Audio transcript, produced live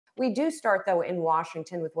We do start, though, in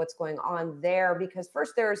Washington with what's going on there, because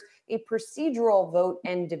first there's a procedural vote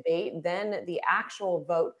and debate. Then the actual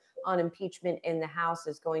vote on impeachment in the House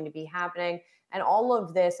is going to be happening. And all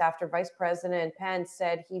of this after Vice President Pence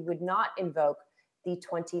said he would not invoke the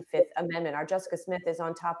 25th Amendment. Our Jessica Smith is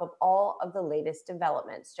on top of all of the latest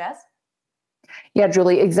developments. Jess? Yeah,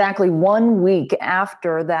 Julie, exactly 1 week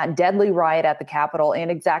after that deadly riot at the Capitol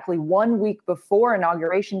and exactly 1 week before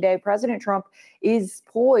Inauguration Day, President Trump is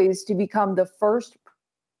poised to become the first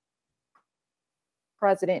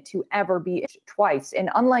president to ever be impeached twice.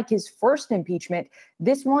 And unlike his first impeachment,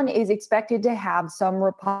 this one is expected to have some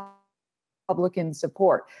Republican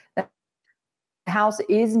support. The House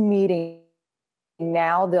is meeting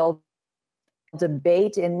now. They'll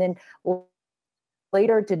debate, and then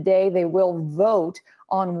later today, they will vote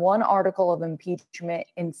on one article of impeachment,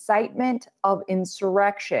 incitement of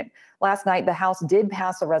insurrection. Last night, the House did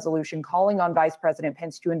pass a resolution calling on Vice President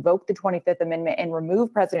Pence to invoke the 25th Amendment and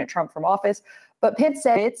remove President Trump from office. But Pence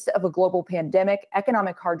said, in the midst of a global pandemic,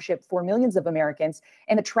 economic hardship for millions of Americans,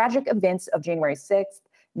 and the tragic events of January 6th,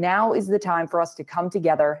 now is the time for us to come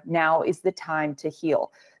together. Now is the time to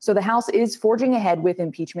heal. So the House is forging ahead with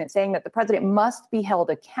impeachment, saying that the president must be held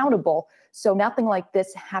accountable so nothing like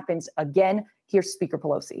this happens again. Here's Speaker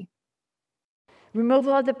Pelosi.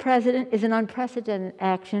 Removal of the president is an unprecedented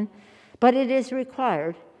action, but it is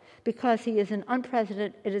required because it is an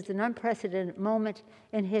unprecedented moment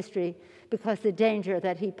in history because the danger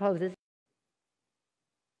that he poses.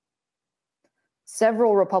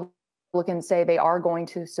 Several Republicans say they are going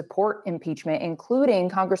to support impeachment, including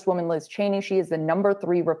Congresswoman Liz Cheney. She is the number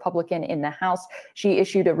 3 Republican in the House. She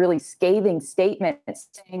issued a really scathing statement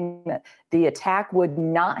saying that the attack would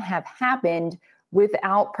not have happened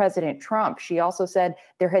without President Trump. She also said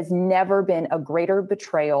there has never been a greater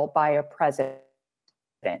betrayal by a president.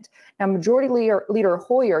 Now, Majority Leader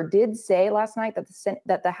Hoyer did say last night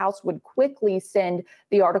that the House would quickly send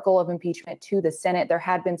the article of impeachment to the Senate. There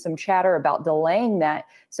had been some chatter about delaying that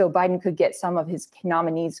so Biden could get some of his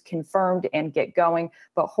nominees confirmed and get going.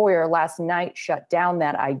 But Hoyer last night shut down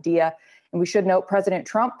that idea. And we should note President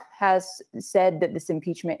Trump has said that this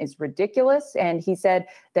impeachment is ridiculous. And he said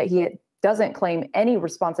that he doesn't claim any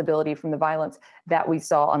responsibility from the violence that we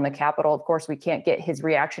saw on the Capitol. Of course, we can't get his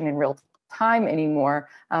reaction in real time anymore,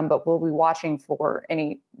 but we'll be watching for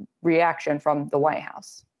any reaction from the White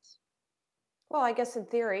House. Well, I guess in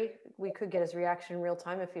theory, we could get his reaction in real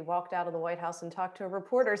time if he walked out of the White House and talked to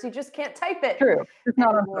reporters. He just can't type it. True. It's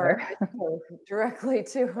not anymore directly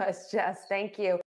to us, Jess. Thank you.